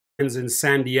In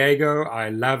San Diego. I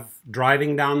love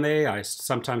driving down there. I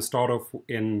sometimes start off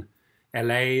in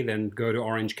LA, then go to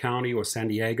Orange County or San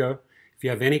Diego. If you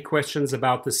have any questions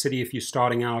about the city, if you're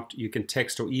starting out, you can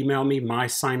text or email me. My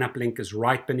sign-up link is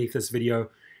right beneath this video.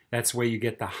 That's where you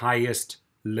get the highest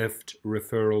Lyft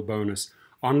referral bonus.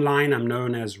 Online, I'm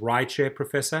known as Rideshare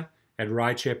Professor at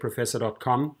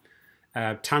rideshareprofessor.com.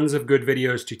 Tons of good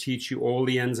videos to teach you all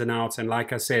the ins and outs. And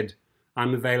like I said,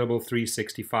 I'm available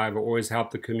 365. I always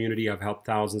help the community. I've helped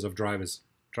thousands of drivers.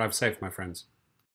 Drive safe, my friends.